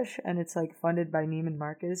Bash, and it's like funded by Neiman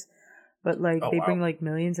Marcus. But like they bring like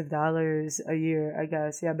millions of dollars a year, I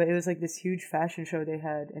guess. Yeah, but it was like this huge fashion show they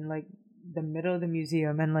had in like the middle of the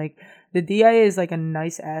museum, and like the DIA is like a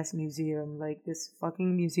nice ass museum. Like this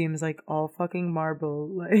fucking museum is like all fucking marble.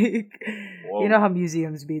 Like you know how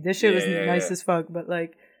museums be. This shit was nice as fuck, but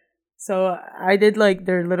like so I did like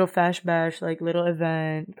their little Fash Bash, like little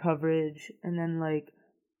event coverage, and then like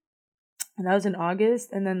and that was in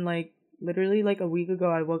August, and then like literally like a week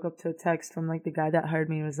ago I woke up to a text from like the guy that hired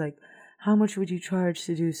me. It was like, how much would you charge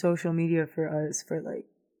to do social media for us for like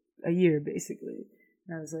a year, basically?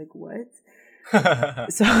 And I was like, what?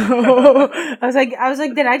 So I was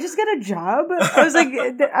like, did I just get a job? I was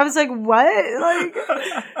like, what? Like,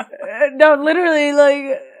 no, literally,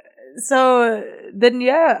 like, so then,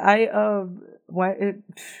 yeah, I,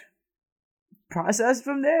 processed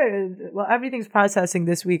from there. Well, everything's processing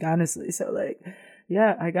this week, honestly. So like,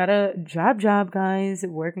 yeah, I got a job, guys,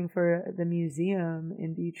 working for the museum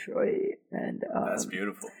in Detroit, and that's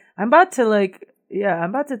beautiful. I'm about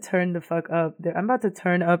to turn the fuck up. I'm about to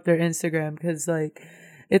turn up their Instagram because like,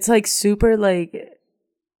 it's like super like,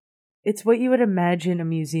 it's what you would imagine a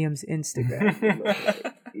museum's Instagram would look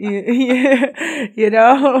like. You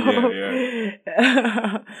know?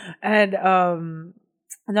 Yeah. And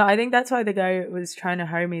no, I think that's why the guy was trying to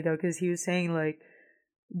hire me though, because he was saying like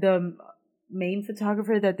the main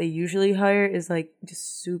photographer that they usually hire is like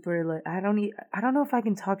just super like I don't know if I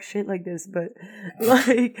can talk shit like this, but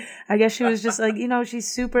like I guess she was just like, you know,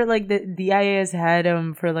 she's super like the DIA has had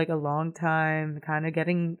him for like a long time, kind of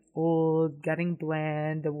getting old, getting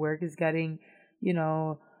bland. The work is getting, you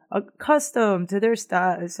know, accustomed to their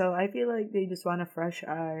style. So I feel like they just want a fresh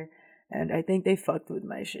eye, and I think they fucked with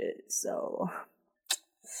my shit. So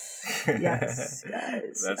yes,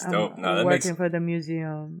 guys. That's dope. I'm working for the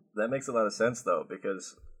museum. That makes a lot of sense though,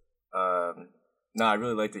 because I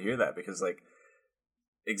really like to hear that, because like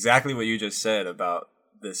exactly what you just said about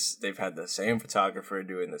this, they've had the same photographer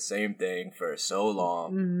doing the same thing for so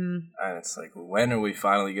long, and it's like, when are we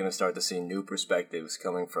finally going to start to see new perspectives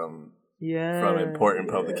coming from important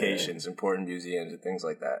publications, important museums, and things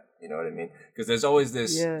like that? You know what I mean? Because there's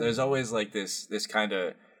always like this kind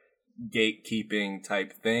of gatekeeping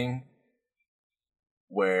type thing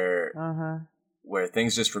where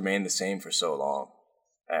things just remain the same for so long,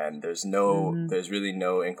 and there's really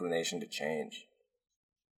no inclination to change,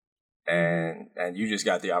 and you just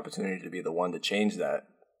got the opportunity to be the one to change that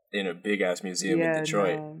in a big ass museum in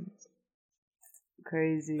Detroit. No.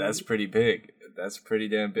 Crazy. That's pretty big. That's pretty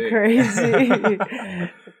damn big. Crazy.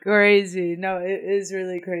 Crazy. No, it is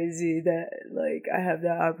really crazy that like I have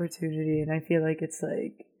that opportunity, and I feel like it's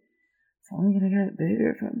like only gonna get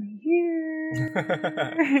bigger from here.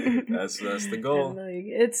 That's the goal. And, like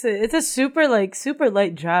it's a super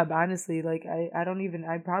light job, honestly. Like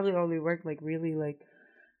I probably only work like really like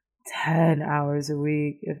 10 hours a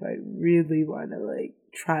week if I really want to like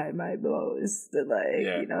try my most to like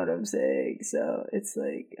you know what I'm saying. So it's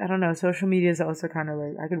like I don't know. Social media is also kind of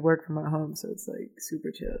like I could work from at home, so it's like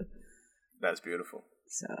super chill. That's beautiful.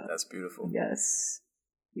 So that's beautiful. Yes.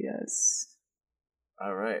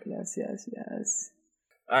 All right. Yes.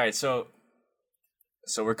 All right, so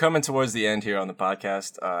we're coming towards the end here on the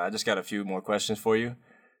podcast. I just got a few more questions for you.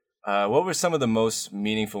 What were some of the most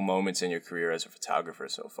meaningful moments in your career as a photographer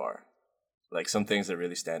so far? Like some things that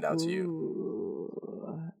really stand out to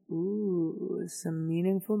you. Some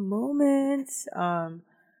meaningful moments.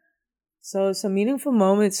 So some meaningful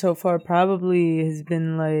moments so far probably has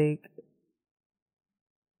been like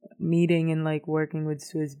meeting and like working with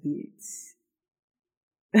Swizz Beatz.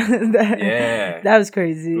 That was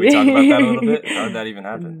crazy. Can we talk about that a little bit? How did that even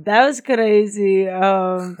happen? That was crazy.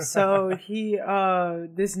 So he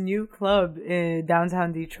this new club in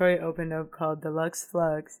downtown Detroit opened up called Deluxe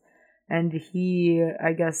Flux, and he,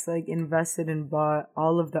 I guess, like invested and bought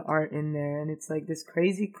all of the art in there, and it's like this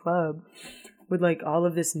crazy club with like all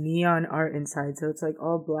of this neon art inside. So it's like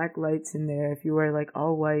all black lights in there. If you wear like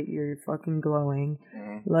all white, you're fucking glowing.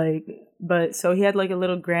 Like, but so he had like a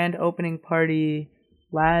little grand opening party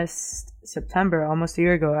last September, almost a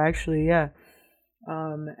year ago, actually, yeah.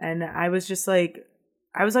 And I was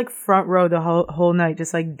like front row the whole night,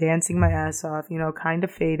 just like dancing my ass off, you know, kind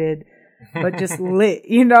of faded, but just lit,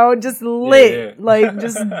 you know, just lit, yeah. Like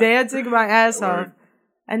just dancing my ass off.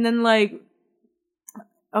 And then like,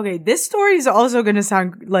 okay, this story is also gonna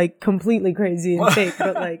sound like completely crazy and fake,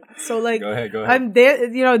 but like, so like, go ahead. I'm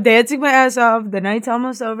dancing my ass off. The night's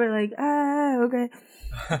almost over. Like, okay.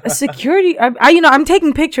 A security, I'm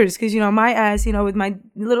taking pictures because, you know, my ass, you know, with my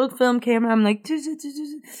little film camera, I'm like,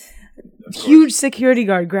 huge security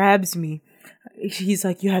guard grabs me. He's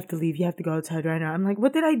like, you have to leave. You have to go outside right now. I'm like,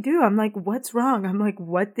 what did I do? I'm like, what's wrong? I'm like,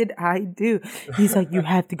 what did I do? He's like, you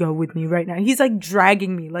have to go with me right now. He's like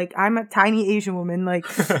dragging me. Like, I'm a tiny Asian woman, like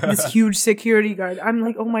this huge security guard. I'm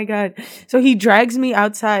like, oh my God. So he drags me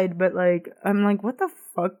outside, but like, I'm like, what the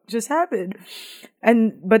fuck just happened?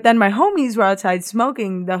 But then my homies were outside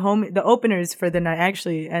smoking the openers for the night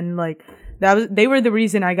actually. And like, they were the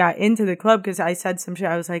reason I got into the club because I said some shit.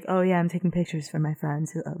 I was like, oh yeah, I'm taking pictures for my friends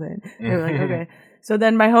who open. They were like, okay. So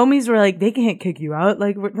then my homies were like, they can't kick you out.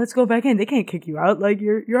 Like, let's go back in. They can't kick you out. Like,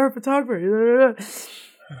 you're a photographer.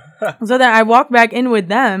 So then I walked back in with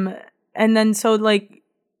them. And then so like,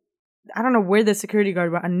 I don't know where the security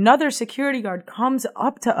guard was. Another security guard comes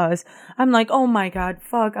up to us. I'm like, oh my God,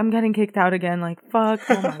 fuck. I'm getting kicked out again. Like, fuck.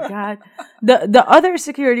 Oh my God. The other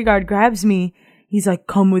security guard grabs me. He's like,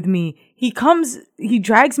 come with me. He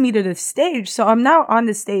drags me to the stage. So I'm now on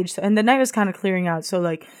the stage. And the night was kind of clearing out. So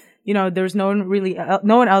like, you know, there's no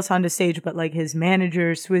one else on the stage, but like his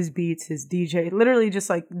manager, Swizz Beatz, his DJ, literally just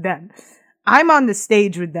like them. I'm on the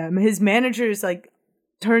stage with them. His manager is like,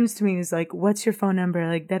 turns to me and is like, what's your phone number?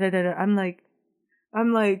 Like, da-da-da-da. I'm like,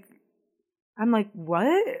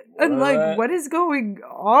 what? And like, what is going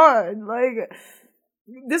on? Like,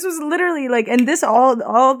 this was literally like, and this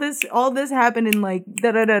all this happened in like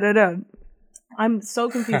da da da da da. I'm so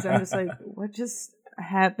confused. I'm just like, what just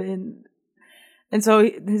happened? And so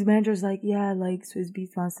his manager's like, yeah, like Swizz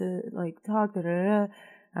Beatz wants to like talk. Da da da.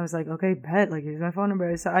 I was like, okay, bet. Like, here's my phone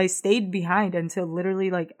number. So I stayed behind until literally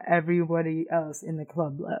like everybody else in the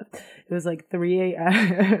club left. It was like 3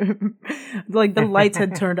 a.m. Like the lights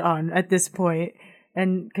had turned on at this point,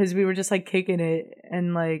 and because we were just like kicking it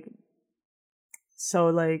and like. So,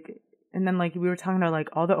 like, and then, like, we were talking to, like,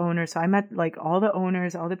 all the owners. So I met, like, all the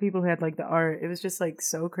owners, all the people who had, like, the art. It was just, like,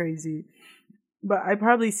 so crazy. But I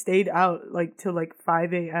probably stayed out, like, till, like,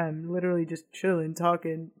 5 a.m., literally just chilling,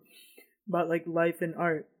 talking about, like, life and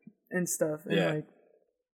art and stuff. And, like,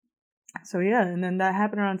 so, yeah. And then that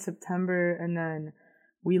happened around September. And then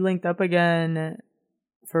we linked up again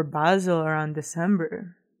for Basel around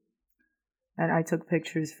December. And I took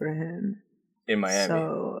pictures for him. In Miami.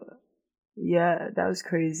 So... yeah, that was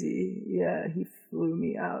crazy. Yeah, he flew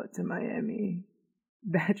me out to Miami.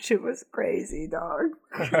 That shit was crazy, dog.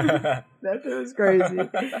 That shit was crazy.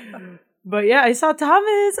 But yeah, I saw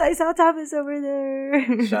Thomas over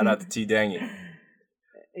there. Shout out to T. Dangy.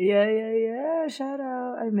 Yeah. Shout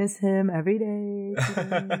out. I miss him every day.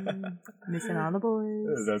 Missing all the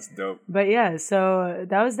boys. That's dope. But yeah, so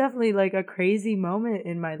that was definitely like a crazy moment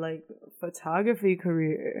in my like photography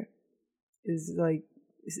career. Is like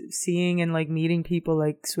seeing and like meeting people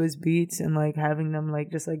like Swizz Beatz and like having them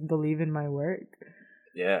like just like believe in my work.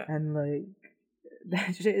 Yeah. And like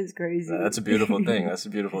that shit is crazy. That's a beautiful thing.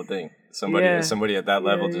 Somebody at that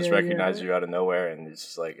level just recognized you out of nowhere, and it's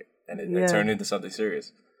just like, and it turned into something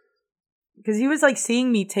serious. Because he was like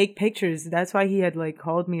seeing me take pictures. That's why he had like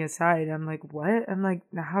called me aside. I'm like, what? I'm like,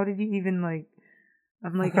 how did you even like?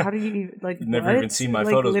 I'm like, how did you even like? You've never even seen my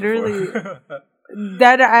photos literally before.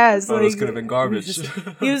 Dead ass. Photos like, could have been garbage.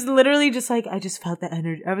 He was literally just like, I just felt the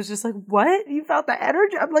energy. I was just like, what? You felt the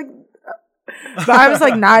energy? I'm like, but I was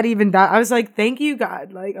like, not even that. I was like, thank you,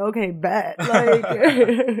 God. Like, okay, bet.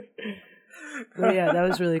 Like, But yeah, that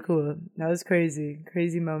was really cool. That was crazy.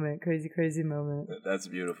 Crazy moment. Crazy moment. That's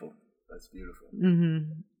beautiful. That's beautiful.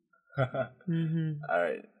 Mm-hmm. All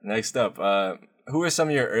right. Next up, who were some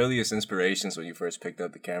of your earliest inspirations when you first picked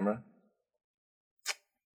up the camera?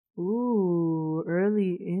 Ooh,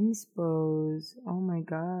 early inspos. Oh my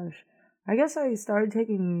gosh. I guess I started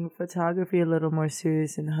taking photography a little more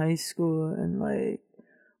serious in high school, and like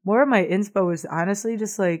more of my inspo was honestly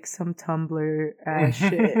just like some Tumblr ass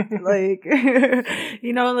shit. Like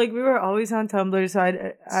you know, like we were always on Tumblr, so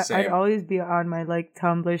I'd always be on my like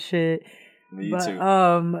Tumblr shit. Me but, too.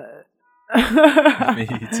 Me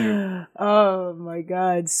too. Oh my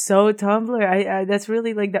god, so Tumblr. I that's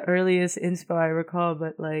really like the earliest inspo I recall,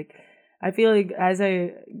 but like I feel like as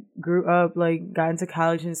I grew up, like got into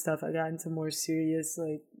college and stuff, I got into more serious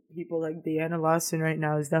like people like Deanna Lawson right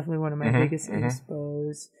now is definitely one of my biggest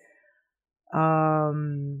inspos. Oh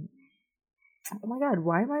my god,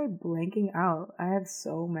 why am I blanking out? I have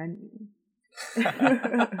so many.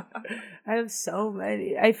 I have so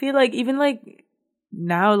many. I feel like even like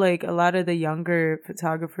now, like a lot of the younger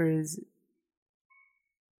photographers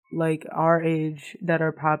like our age that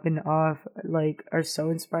are popping off like are so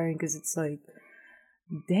inspiring because it's like,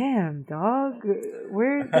 damn dog,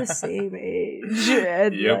 we're the same age.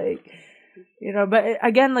 And like, you know, but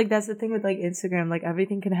again, like that's the thing with like Instagram, like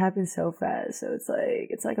everything can happen so fast, so it's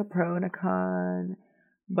like a pro and a con.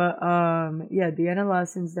 But yeah, Deanna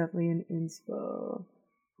Lawson's definitely an inspo.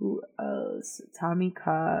 Who else? Tommy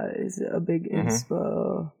Ka is a big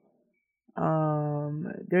inspo.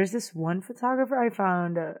 There's this one photographer I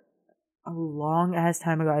found a long ass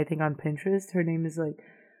time ago, I think on Pinterest. Her name is like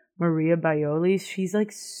Maria Baioli. She's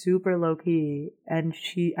like super low key, and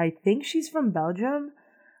I think she's from Belgium,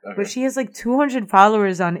 but she has like 200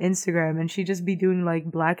 followers on Instagram, and she just be doing like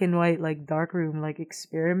black and white like darkroom like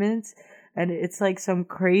experiments, and it's like some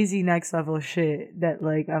crazy next level shit that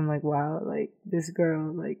like I'm like, wow, like this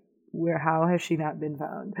girl, like how has she not been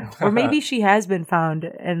found? Or maybe she has been found,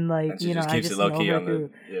 and like and you know, I just know her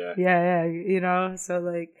through. Yeah, you know, so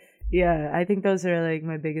like. Yeah, I think those are like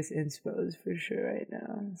my biggest inspos for sure right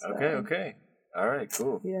now. So. Okay. All right,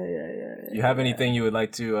 cool. Yeah. You have anything you would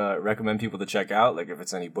like to recommend people to check out? Like if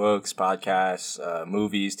it's any books, podcasts,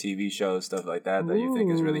 movies, TV shows, stuff like that that you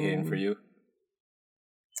think is really hitting for you?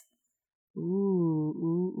 Ooh.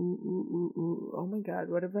 Oh my god,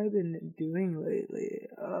 what have I been doing lately?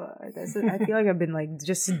 I feel like I've been like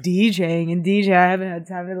just DJing and DJ. I haven't had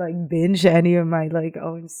time to like binge any of my like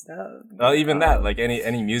own stuff. Well, even that, like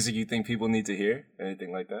any music you think people need to hear?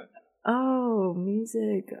 Anything like that? Oh,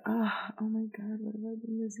 music. Oh my god, what have I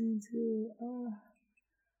been listening to?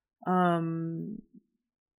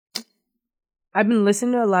 I've been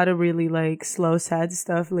listening to a lot of really like slow, sad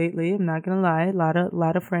stuff lately. I'm not gonna lie, a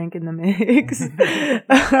lot of Frank in the mix.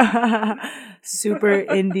 Super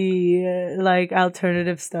indie, like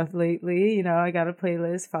alternative stuff lately. You know, I got a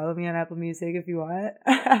playlist. Follow me on Apple Music if you want.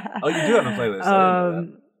 Oh, you do have a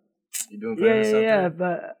playlist. You doing playlists out there?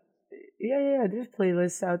 But yeah. There's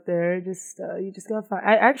playlists out there. Just you just gotta find.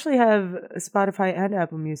 I actually have Spotify and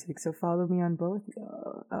Apple Music, so follow me on both,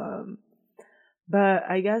 y'all. But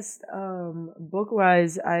I guess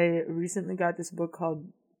book-wise, I recently got this book called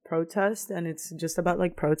Protest, and it's just about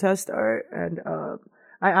like protest art. And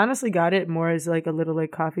I honestly got it more as like a little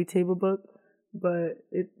like coffee table book, but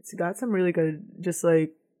it's got some really good just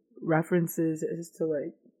like references as to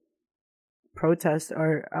like protest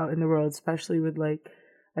art out in the world, especially with like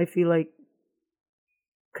I feel like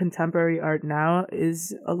contemporary art now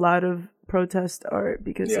is a lot of protest art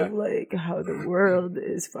because of like how the world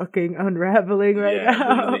is fucking unraveling right now.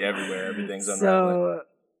 Literally everywhere, everything's unraveling. So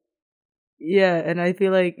yeah, and I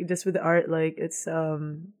feel like just with art, like it's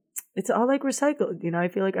all like recycled. You know, I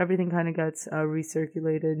feel like everything kind of gets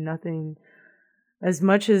recirculated. Nothing, as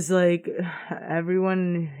much as like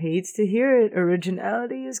everyone hates to hear it,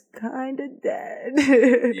 originality is kind of dead.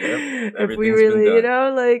 If we really, you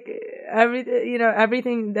know, like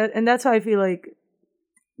everything that, and that's why I feel like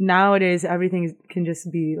nowadays everything can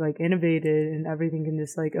just be like innovated and everything can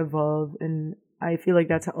just like evolve. And I feel like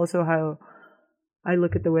that's also how I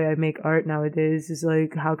look at the way I make art nowadays, is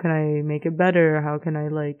like, how can I make it better? How can I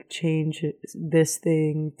like change this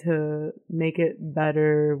thing to make it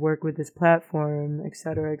better, work with this platform,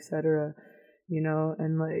 etc., you know?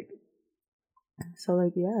 And like, so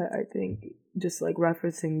like, yeah, I think just like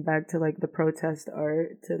referencing back to like the protest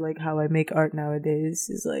art to like how I make art nowadays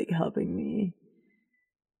is like helping me.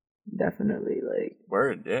 Definitely, like,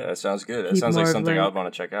 word. Yeah, that sounds good. That sounds like something I would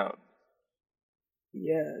want to check out.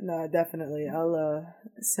 Yeah, no, definitely. I'll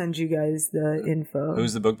send you guys the info.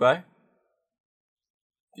 Who's the book by?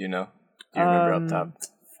 Do you know? Do you remember up top?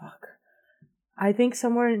 Fuck. I think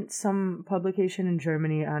somewhere in some publication in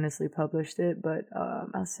Germany honestly published it, but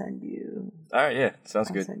I'll send you. All right, yeah, sounds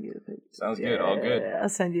good. I'll send you the picture. Sounds good, all good. I'll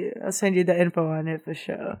send you the info on it for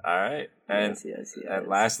sure. All right, and Yes. and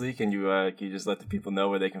lastly, can you just let the people know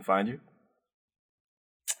where they can find you?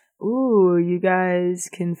 Ooh, you guys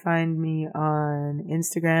can find me on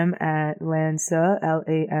Instagram at Lansuh,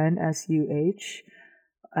 LANSUH,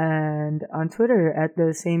 and on Twitter at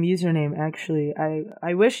the same username. Actually,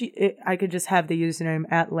 I wish I could just have the username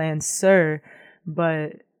at Lansuh,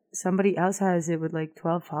 but somebody else has it with like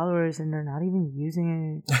 12 followers and they're not even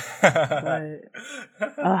using it.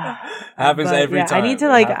 Happens every time. I need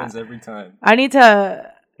to happens every time. I need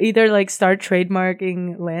to either like start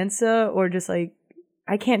trademarking Lansuh or just like.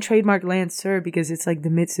 I can't trademark Lancer because it's like the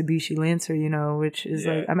Mitsubishi Lancer, you know, which is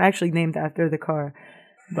like I'm actually named after the car.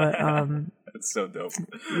 But that's so dope.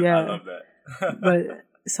 Yeah. I love that. But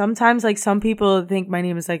sometimes like some people think my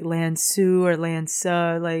name is like Lansu or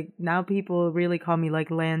Lansuh. Like now people really call me like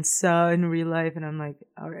Lansuh in real life, and I'm like,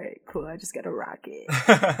 all right, cool. I just gotta rock it.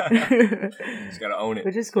 Just gotta own it.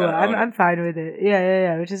 Which is cool. I'm fine with it.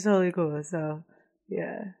 Yeah. Which is totally cool. So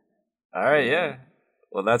yeah. All right, yeah.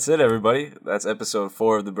 Well, that's it, everybody. That's episode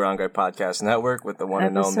 4 of the Brown Guy Podcast Network with the one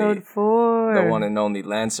and only Episode 4. The one and only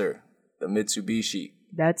Lancer, the Mitsubishi.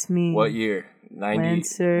 That's me. What year?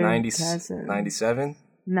 97? 97.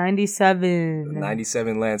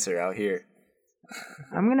 97 Lancer out here.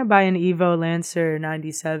 I'm gonna buy an Evo Lancer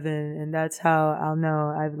 97, and that's how I'll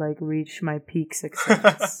know I've like reached my peak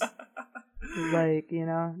success. Like, you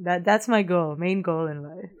know, that's my goal, main goal in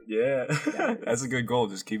life. Yeah. That's a good goal.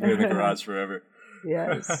 Just keep it in the garage forever.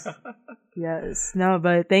 Yes. No,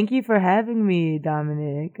 but thank you for having me,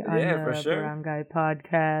 Dominic, on for the sure. Brown Guy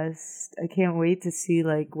Podcast. I can't wait to see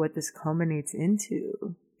like what this culminates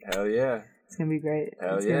into. Hell yeah. It's gonna be great.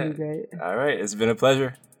 Gonna be great. All right, it's been a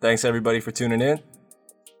pleasure. Thanks everybody for tuning in.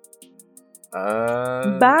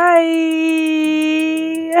 Bye.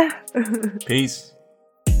 Peace.